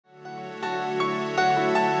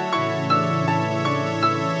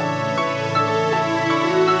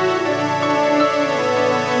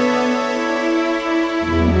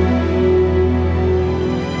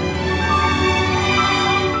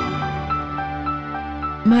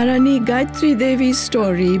Maharani Gayatri Devi's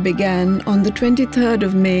story began on the 23rd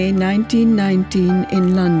of May 1919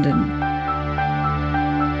 in London.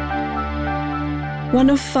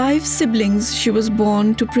 One of 5 siblings, she was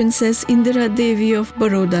born to Princess Indira Devi of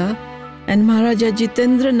Baroda and Maharaja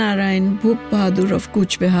Jitendra Narayan Bhup Bahadur of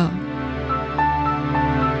Cooch Behar.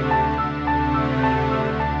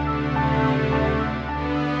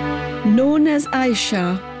 Known as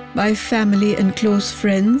Aisha by family and close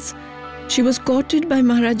friends, she was courted by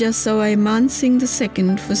Maharaja Sawai Man Singh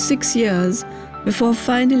II for 6 years before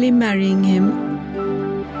finally marrying him.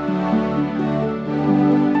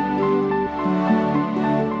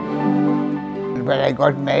 When I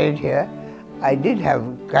got married here, I did have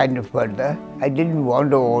kind of parda. I didn't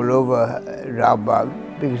wander all over Rambagh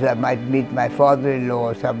because I might meet my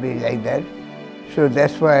father-in-law or somebody like that. So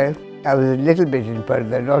that's why I was a little bit in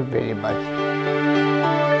parda, not very much.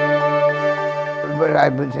 But I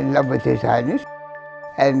was in love with His Highness,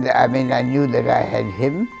 and I knew that I had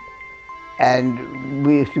him, and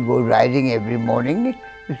we used to go riding every morning, we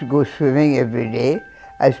used to go swimming every day.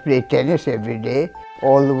 I used to play tennis every day.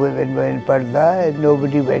 All the women were in parda and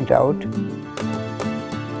nobody went out.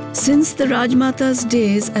 Since the Rajmata's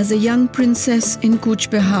days as a young princess in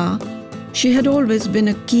Cooch Behar, she had always been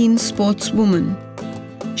a keen sportswoman.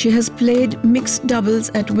 She has played mixed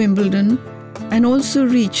doubles at Wimbledon and also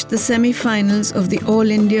reached the semi-finals of the All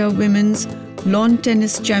India Women's Lawn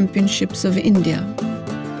Tennis Championships of India.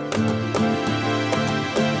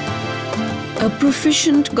 A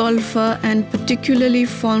proficient golfer and particularly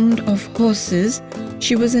fond of horses,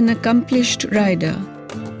 she was an accomplished rider.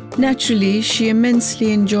 Naturally, she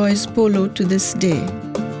immensely enjoys polo to this day.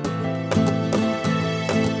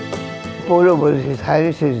 Polo was His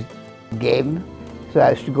Highness's game. So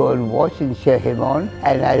I used to go and watch and cheer him on,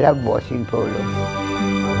 and I love watching polo.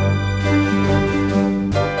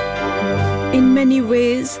 In many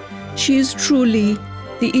ways, she is truly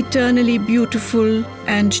the eternally beautiful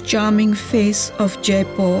and charming face of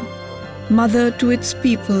Jaipur, mother to its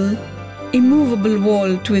people, immovable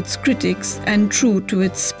wall to its critics, and true to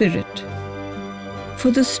its spirit.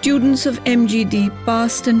 For the students of MGD,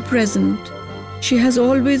 past and present, she has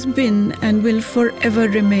always been and will forever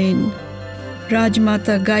remain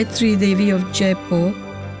Rajmata Gayatri Devi of Jaipur,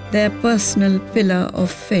 their personal pillar of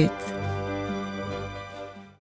faith.